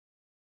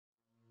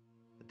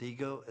The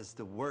ego is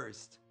the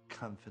worst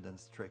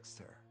confidence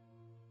trickster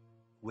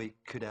we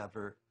could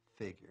ever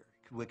figure,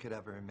 we could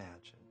ever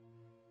imagine,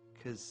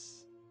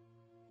 because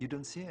you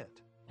don't see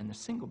it. And the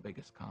single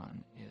biggest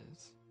con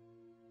is,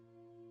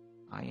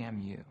 I am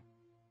you.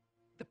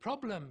 The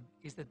problem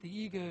is that the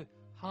ego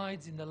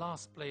hides in the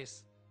last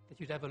place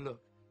that you'd ever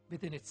look,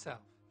 within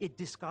itself. It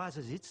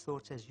disguises its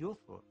thoughts as your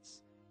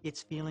thoughts,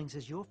 its feelings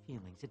as your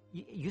feelings.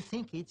 You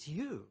think it's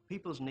you.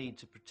 People's need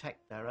to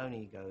protect their own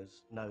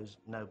egos knows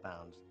no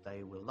bounds.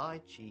 They will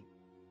lie, cheat,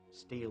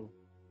 steal,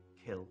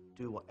 kill,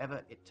 do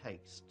whatever it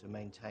takes to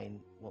maintain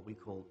what we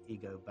call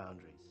ego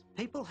boundaries.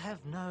 People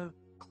have no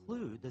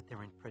clue that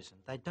they're in prison.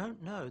 They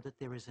don't know that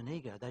there is an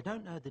ego. They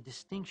don't know the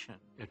distinction.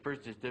 At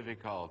first it's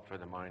difficult for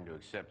the mind to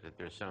accept that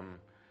there's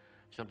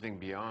something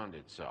beyond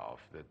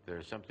itself, that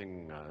there's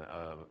something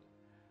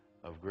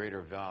of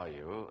greater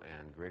value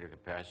and greater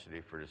capacity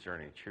for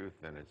discerning truth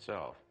than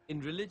itself. In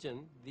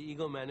religion, the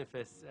ego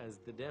manifests as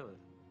the devil.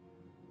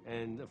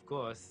 And of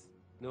course,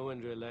 no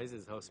one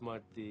realizes how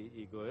smart the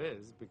ego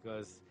is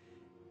because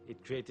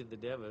it created the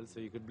devil so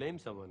you could blame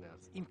someone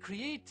else. In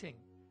creating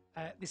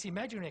this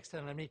imaginary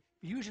external enemy,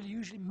 we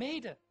usually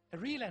made a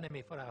real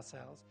enemy for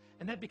ourselves,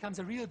 and that becomes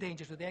a real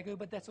danger to the ego,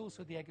 but that's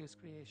also the ego's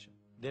creation.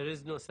 There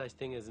is no such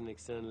thing as an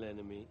external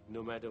enemy,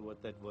 no matter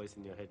what that voice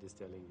in your head is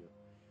telling you.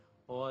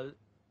 All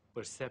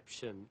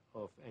perception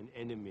of an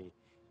enemy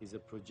is a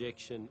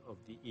projection of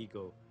the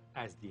ego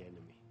as the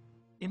enemy.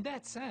 In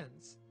that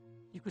sense,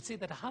 you could say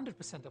that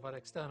 100% of our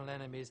external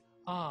enemies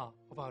are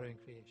of our own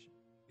creation.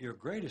 Your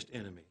greatest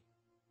enemy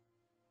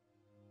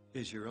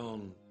is your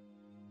own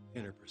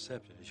inner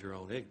perception, is your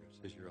own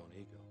ignorance, is your own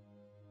ego.